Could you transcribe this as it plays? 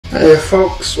Hey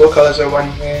folks, what colours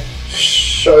everyone here?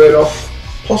 Showing off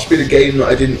possibly the game that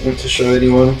I didn't want to show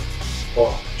anyone,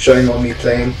 or showing on me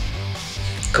playing,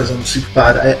 because I'm super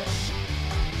bad at it.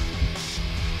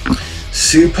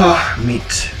 Super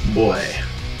Meat Boy.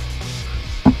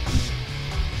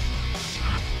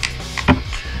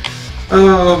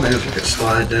 Oh, maybe we'll get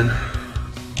started then.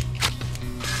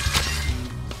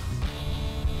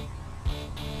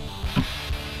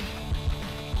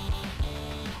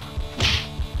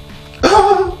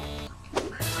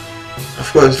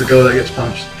 I thought it was the girl that gets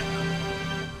punched.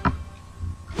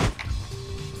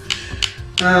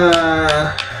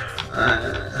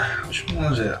 Which one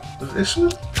was it? Was it this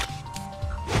one?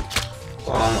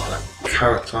 Oh, not that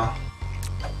character.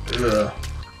 Ugh.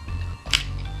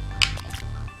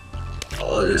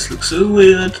 Oh, this looks so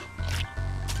weird.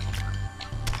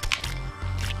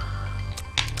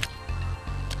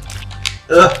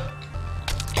 Ugh.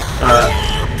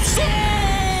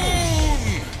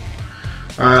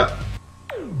 Alright.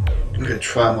 I'm gonna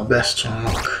try my best to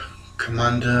unlock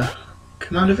Commander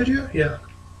video? Yeah.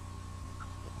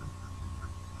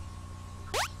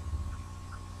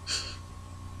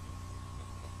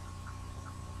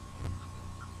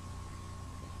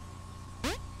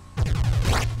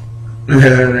 Yeah,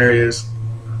 there he is.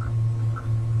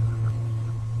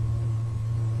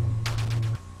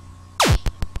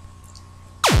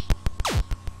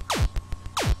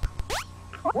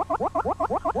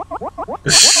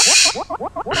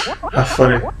 How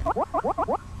funny.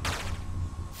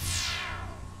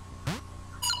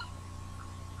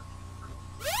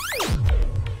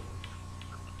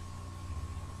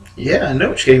 Yeah, I know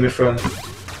which game you're from.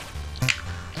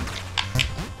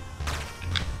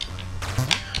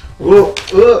 Whoa,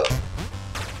 whoa.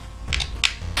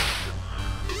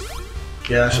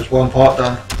 Yeah, that's just one part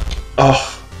done.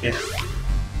 Oh, yeah.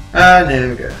 And there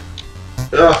we go.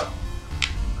 Ugh.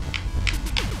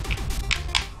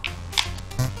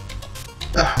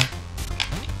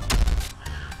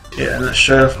 Yeah, and let's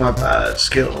show off my bad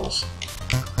skills.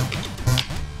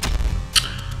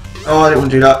 Oh, I didn't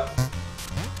want to do that.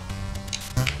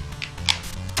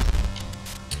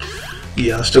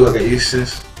 Yeah, I still gotta get used to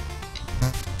this.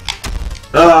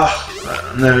 Ah,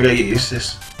 I'm never gonna get used to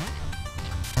this.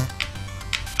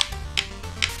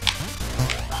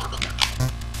 Oh, come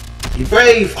on. You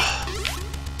brave!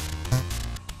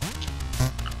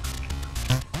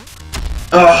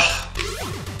 Ah.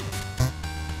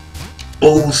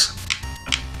 Balls.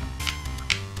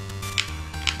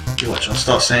 You watch, I'll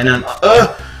start saying them.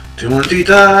 Do you want to do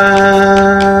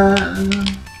that?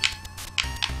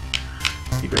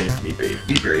 Be brave, be brave,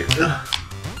 be brave.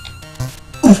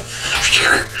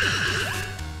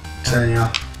 Telling you.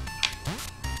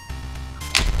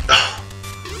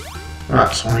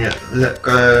 Right, so I want to get let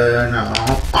go now.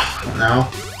 Not now.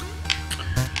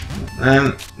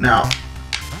 Then now.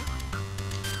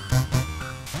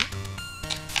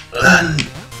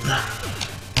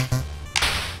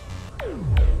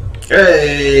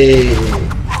 Hey!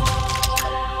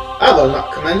 I've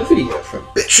unlocked Commander video from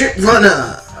Bitship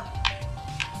Runner!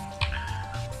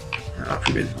 That'll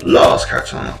probably be the last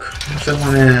character unlock. Is there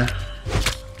one here?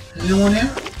 Is there one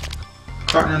here?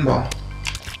 Can't remember.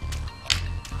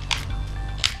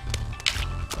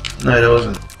 No, there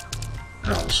wasn't.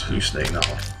 That was hallucinating, that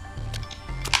one.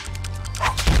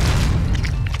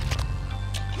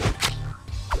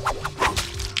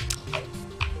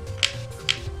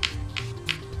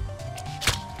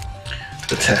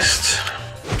 The test.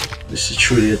 This is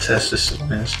truly a test, this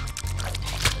one is.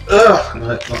 Ugh! No,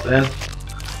 not then.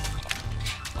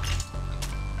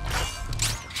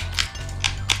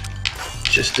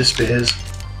 Just disappears.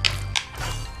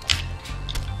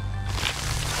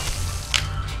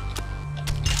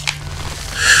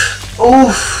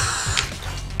 Oof!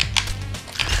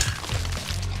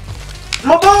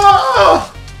 My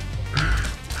ball!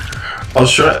 I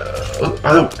was trying.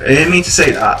 I didn't mean to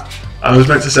say that. I was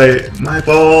meant to say my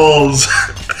balls.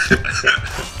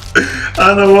 I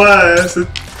don't know why. I said,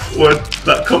 well,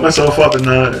 that caught myself up, and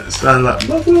now it sounded like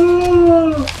my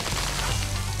balls.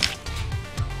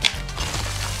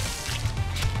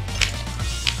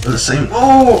 The same.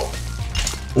 Oh,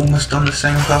 almost done the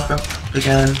same fuck up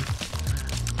again.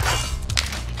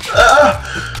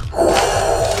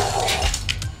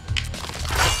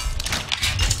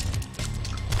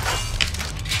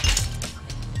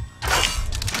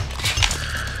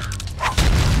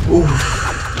 Oof.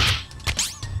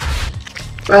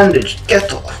 Bandage,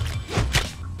 get off.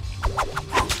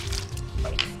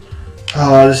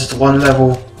 Oh, this is the one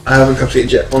level I haven't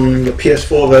completed yet on the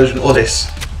PS4 version or this.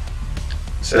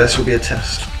 So this will be a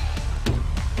test.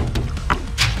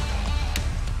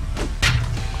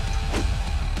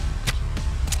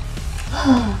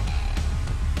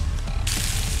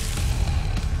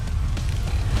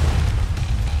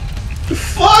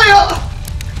 Fire!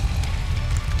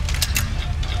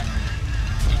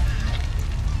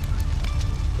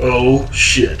 Oh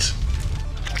shit.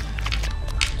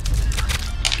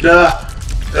 I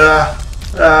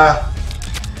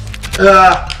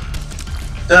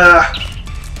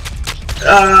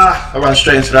ran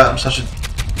straight into that. I'm such a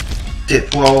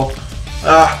dipwall.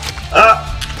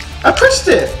 I pressed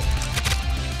it.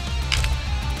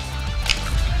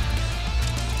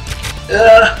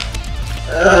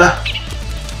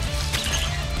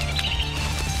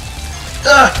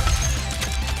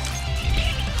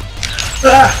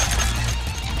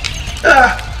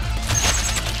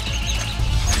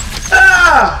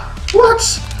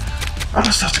 What? I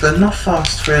must have to go not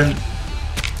fast for him.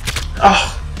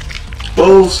 Oh,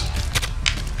 balls.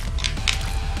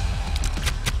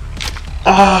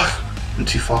 Ah, I'm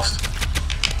too fast.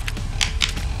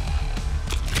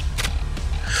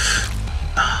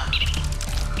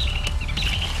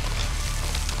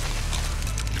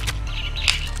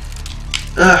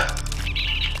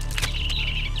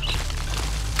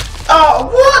 Oh,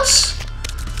 what?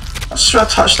 I swear I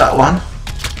touched that one.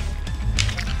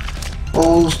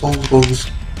 Balls, balls,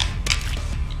 balls.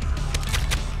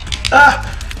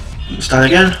 Start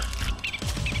again.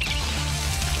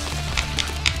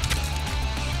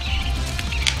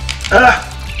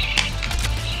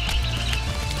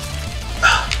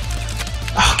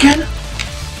 Again?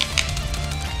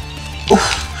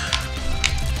 Oof.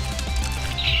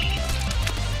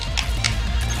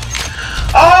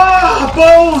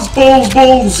 Balls, balls,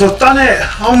 balls! I've done it!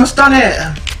 I almost done it!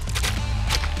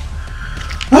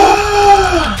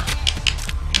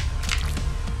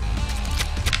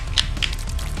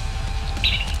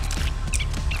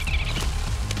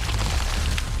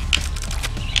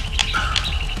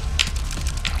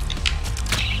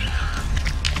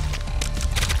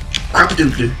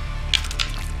 Crap-a-doo-doo.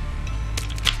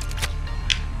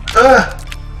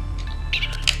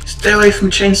 Stay away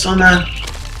from Chainsaw Man.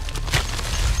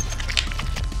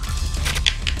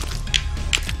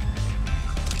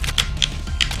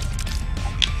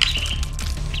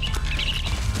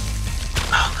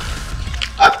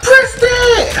 I pressed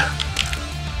it!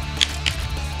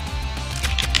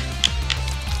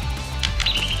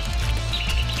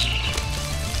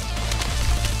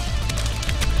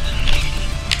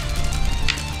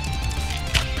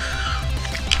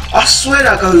 I swear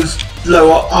that goes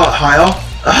lower, higher.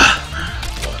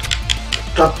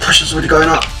 Blood pressure's already going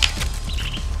up.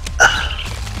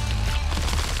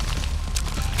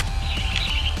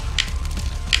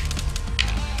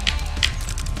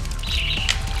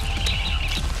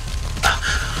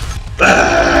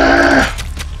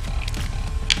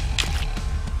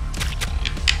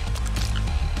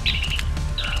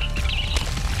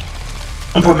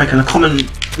 I'm probably making a common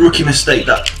rookie mistake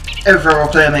that every other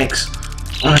player makes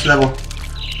on this level.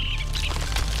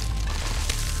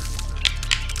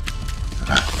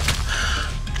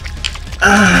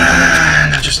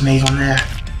 And I just made one there.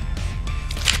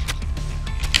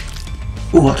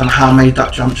 Ooh, I don't know how I made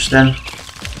that jump just then.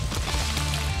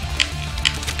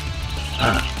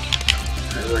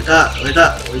 Like that, like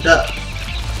that, like that.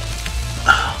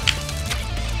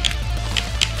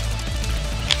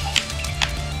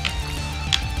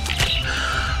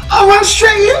 I ran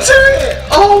straight into it!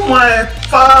 Oh my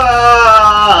fuck!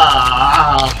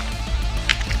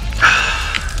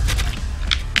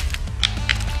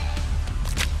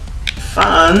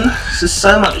 Fun. This is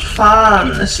so much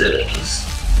fun. This is.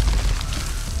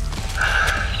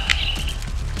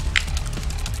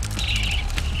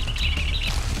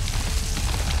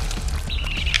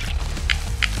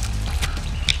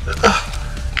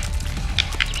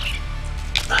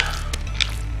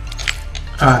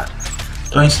 Alright.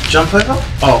 Do I need to jump over?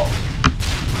 Oh.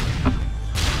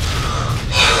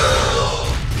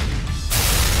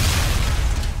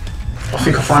 I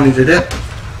think I finally did it.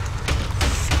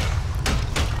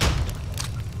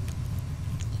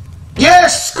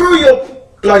 Yes! Screw your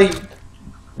bloody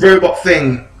robot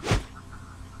thing.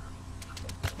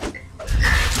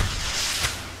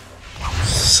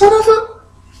 Son of a...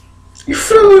 You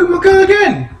flew my girl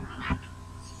again.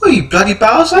 What are you, bloody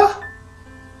Bowser?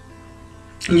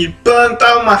 And you burned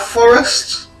down my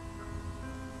forest?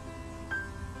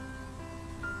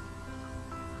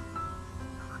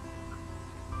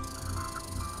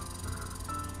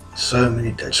 So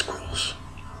many dead squirrels.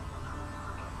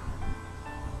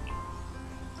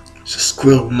 It's a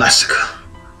squirrel massacre.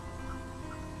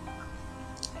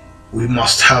 We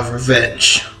must have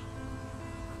revenge.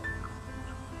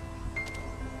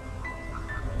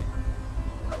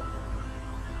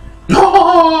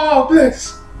 No! Oh,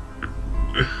 bless.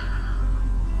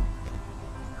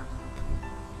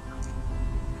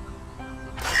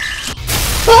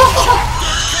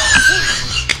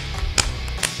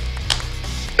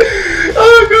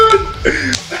 Oh god!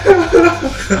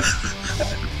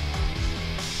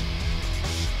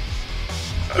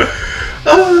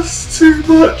 Oh, that's too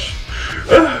much.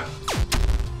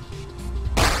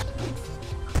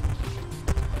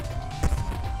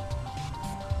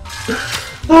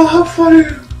 Oh, how funny!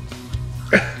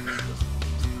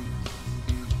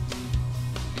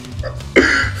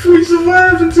 We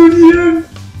survived until the end.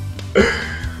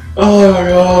 Oh my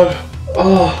god!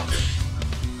 Oh.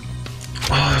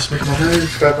 Oh, it's making my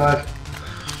nose go bad.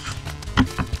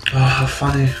 Oh, how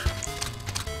funny.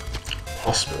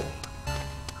 Hospital.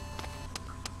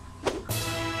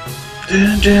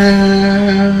 Dun,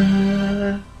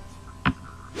 dun.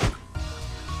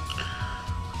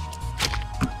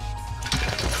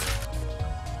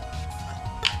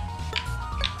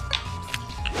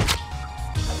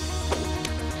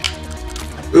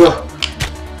 Ugh.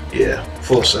 Yeah,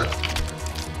 thought so.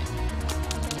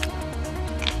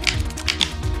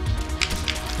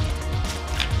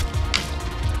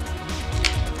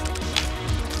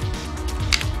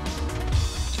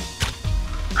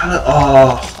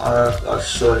 Oh, I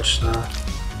saw it just now.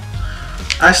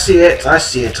 I see it, I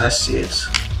see it, I see it.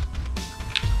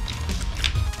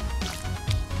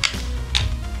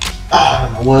 Oh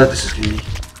my word, this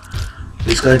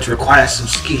is going to require some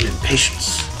skill and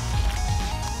patience.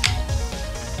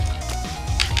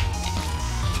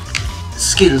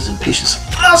 Skills and patience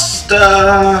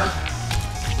master,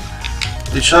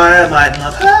 which I might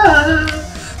not have.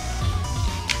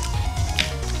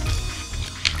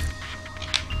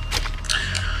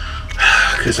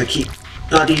 Because I keep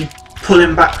bloody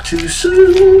pulling back too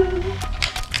soon.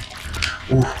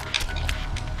 Ooh.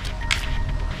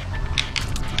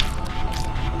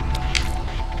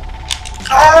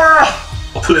 Ah!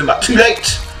 I'm pulling back too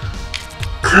late.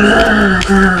 Grr,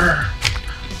 grr.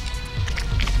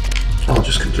 Oh,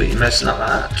 just completely messing up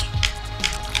that.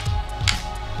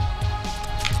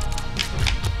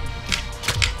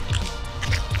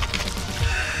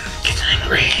 Getting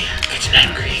angry, getting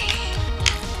angry.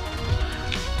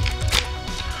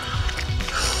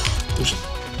 Just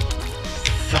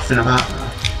fluffing about now.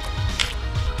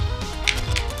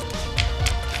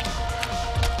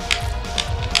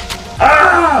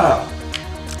 Ah!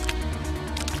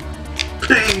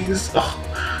 Please! Oh.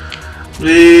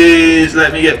 Please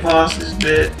let me get past this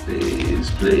bit.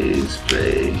 Please, please,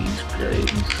 please,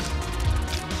 please.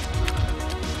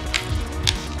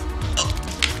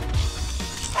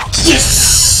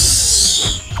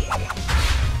 Yes!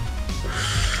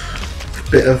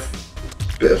 Bit of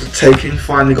the taking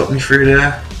finally got me through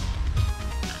there.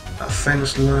 That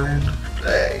famous line.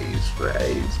 Please,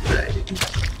 please, please.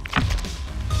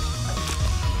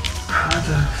 How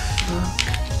the fuck?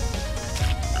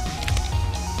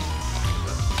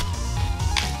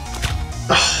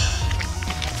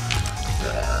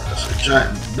 That's a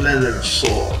giant blender of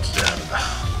swords.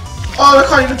 Oh, I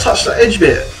can't even touch that edge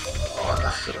bit. Oh,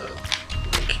 that's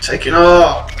keep taking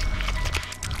off.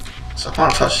 So I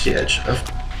can't touch the edge of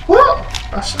what?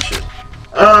 That's such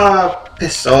a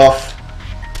pissed off.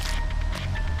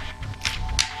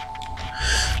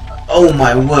 Oh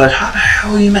my word! How the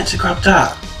hell are you meant to grab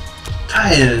that?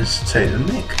 That is taking a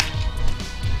mick.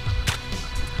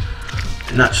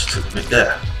 And that just took a mick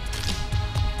there.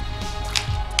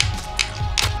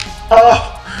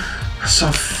 Oh, that's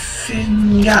some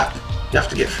thin gap you have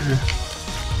to get through.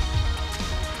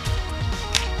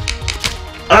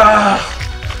 Ah,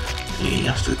 you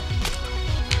have to.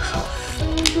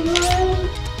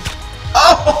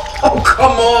 Oh,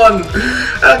 come on!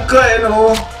 I got it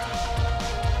all.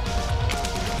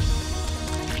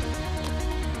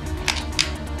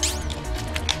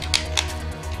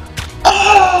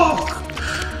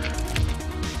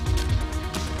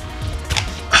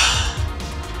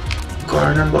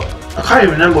 I can't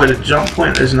even remember where the jump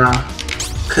point is now,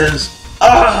 because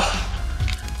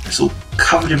it's all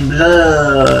covered in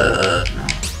blood.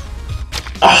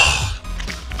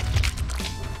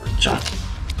 Jump,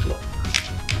 block,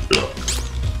 block.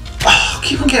 I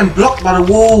keep on getting blocked by the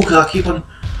wall because I keep on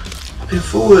hopping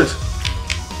forward.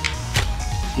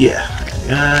 Yeah.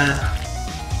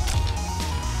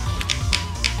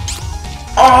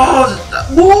 Oh, that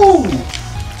wall!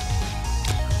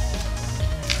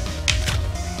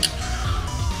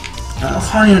 I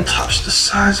can't even touch the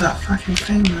size of that fucking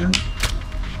thing, man.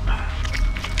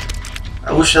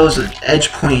 I wish there was an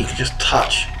edge point you could just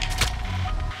touch.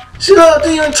 See, I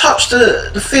didn't even touch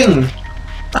the thing.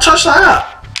 I touched that.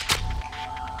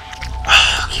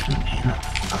 I keep on hitting that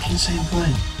fucking fucking same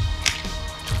point.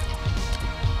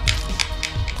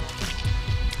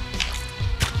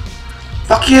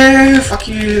 Fuck you! Fuck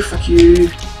you! Fuck you!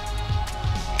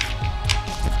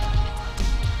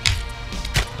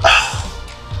 Oh,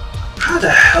 how the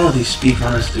hell do these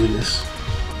speedrunners do this?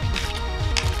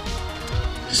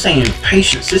 This ain't even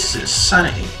patience, this is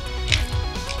insanity.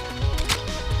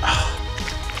 Oh.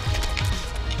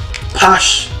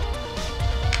 Pash!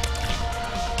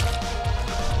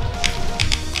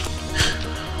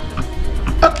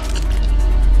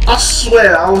 I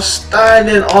swear I was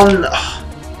standing on.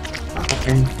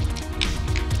 Okay.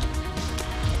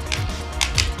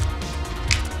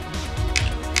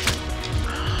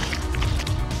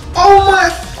 Oh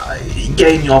my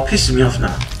game, you're pissing me off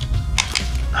now.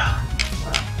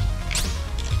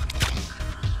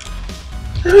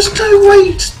 There is no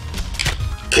way to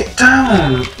get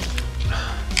down.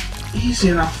 Easy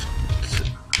enough.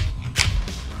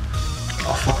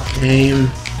 Oh fuck off game.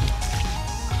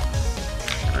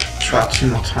 Try 2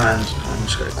 more times and I'm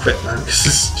just gonna quit, man, because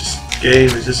this just game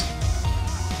is just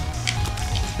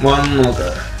one more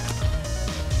go.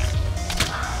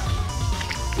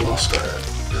 Last go.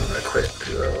 I'm gonna quit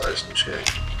because otherwise I'm just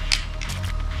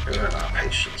gonna run out of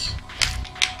patience.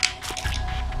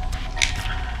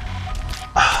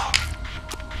 Oh.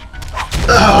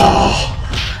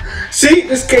 Oh. See,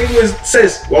 this game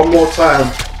says one more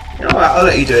time. You know what? I'll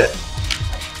let you do it.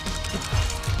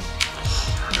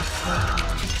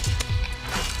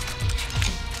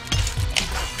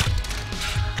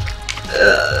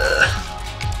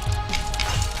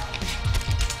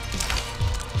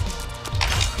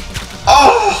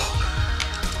 Oh!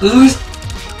 Who's...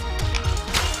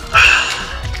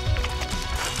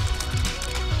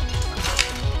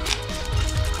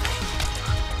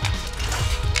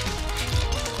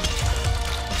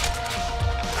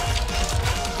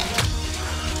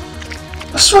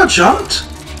 I swear I jumped.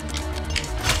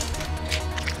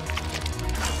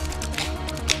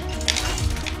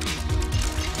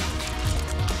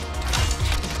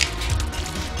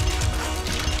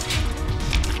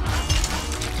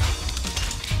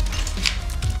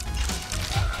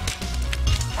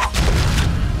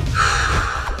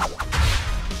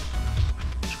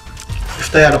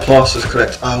 If they had a plasters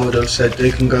collect, I would have said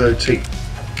they can go take.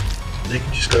 They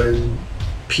can just go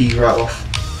pee right off.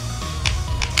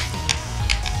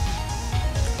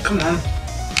 Come on.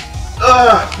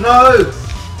 Ah, no!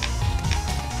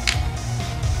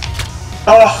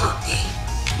 Oh!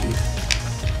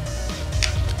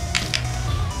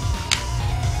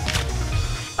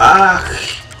 Ah!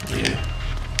 You.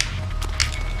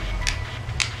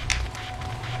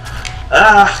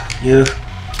 Ah! You.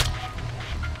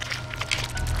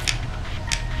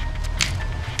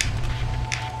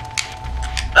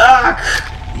 Ah!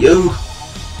 You.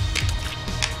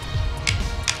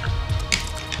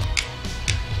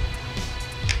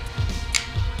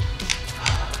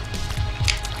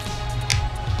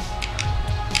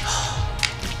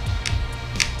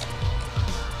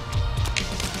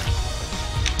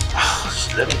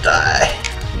 Let me die.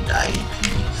 Let me die,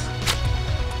 please.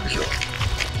 Okay.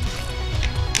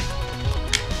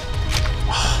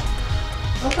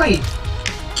 Oh, wait.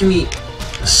 Give me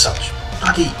such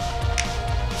bloody.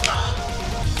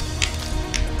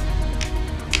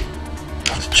 I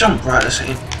have to jump right at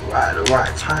the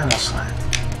right time or something.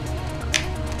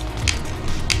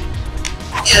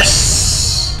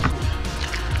 Yes.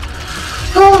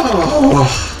 Oh.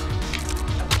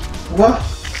 What?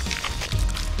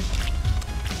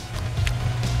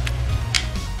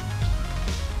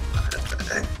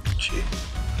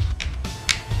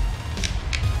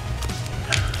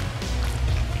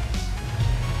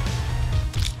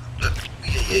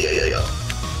 Yeah.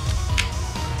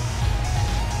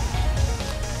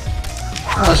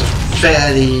 That was a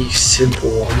fairly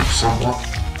simple one, somewhat.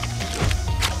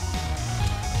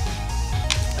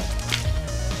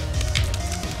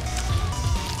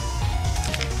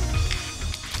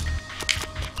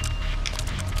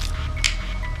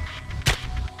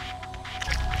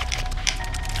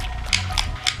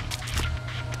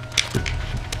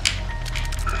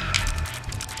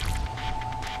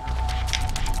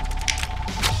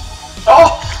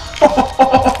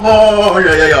 Oh,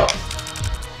 yeah.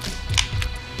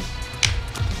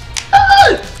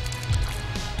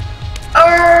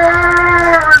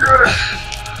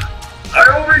 I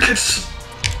will make it.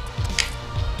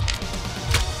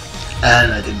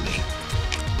 And I didn't make it.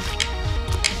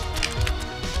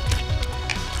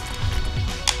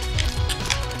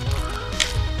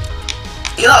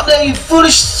 Get up there, you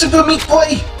foolish super meat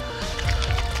boy!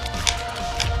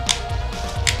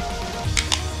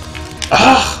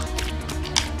 Ah!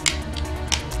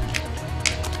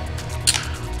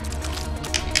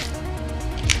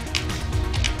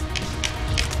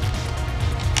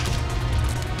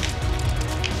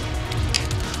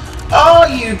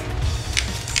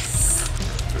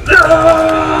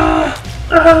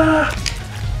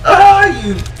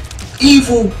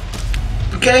 evil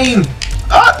game.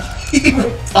 Ah, evil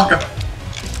fucker.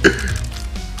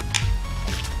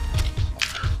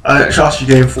 I don't trust your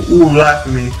game for all life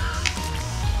of me.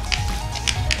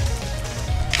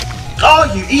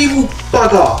 Oh, you evil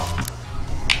bugger.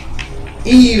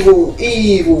 Evil,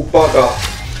 evil bugger.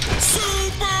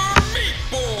 Super Meat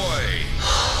Boy.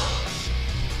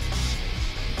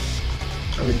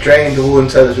 I've been drained of all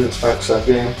intelligence thanks to that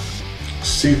game.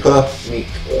 Super Meat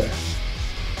Boy.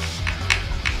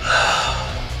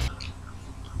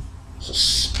 It's a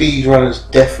speedrunner's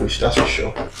death wish, that's for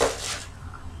sure.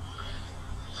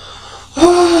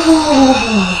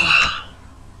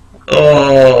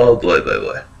 Oh boy, boy,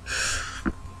 boy.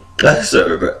 I so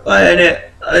regret buying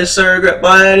it. I so regret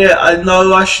buying it. I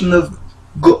know I shouldn't have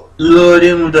got lured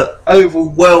in with the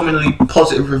overwhelmingly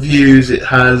positive reviews it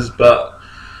has, but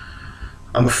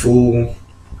I'm a fool.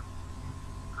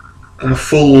 I'm a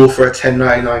fool for a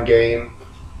 $10.99 game.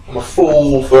 I'm a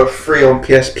fool for a free on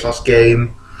PS Plus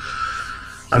game.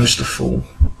 I'm just a fool.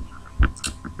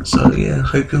 So yeah,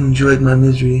 hope you enjoyed my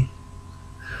misery.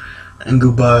 And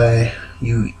goodbye,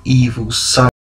 you evil son.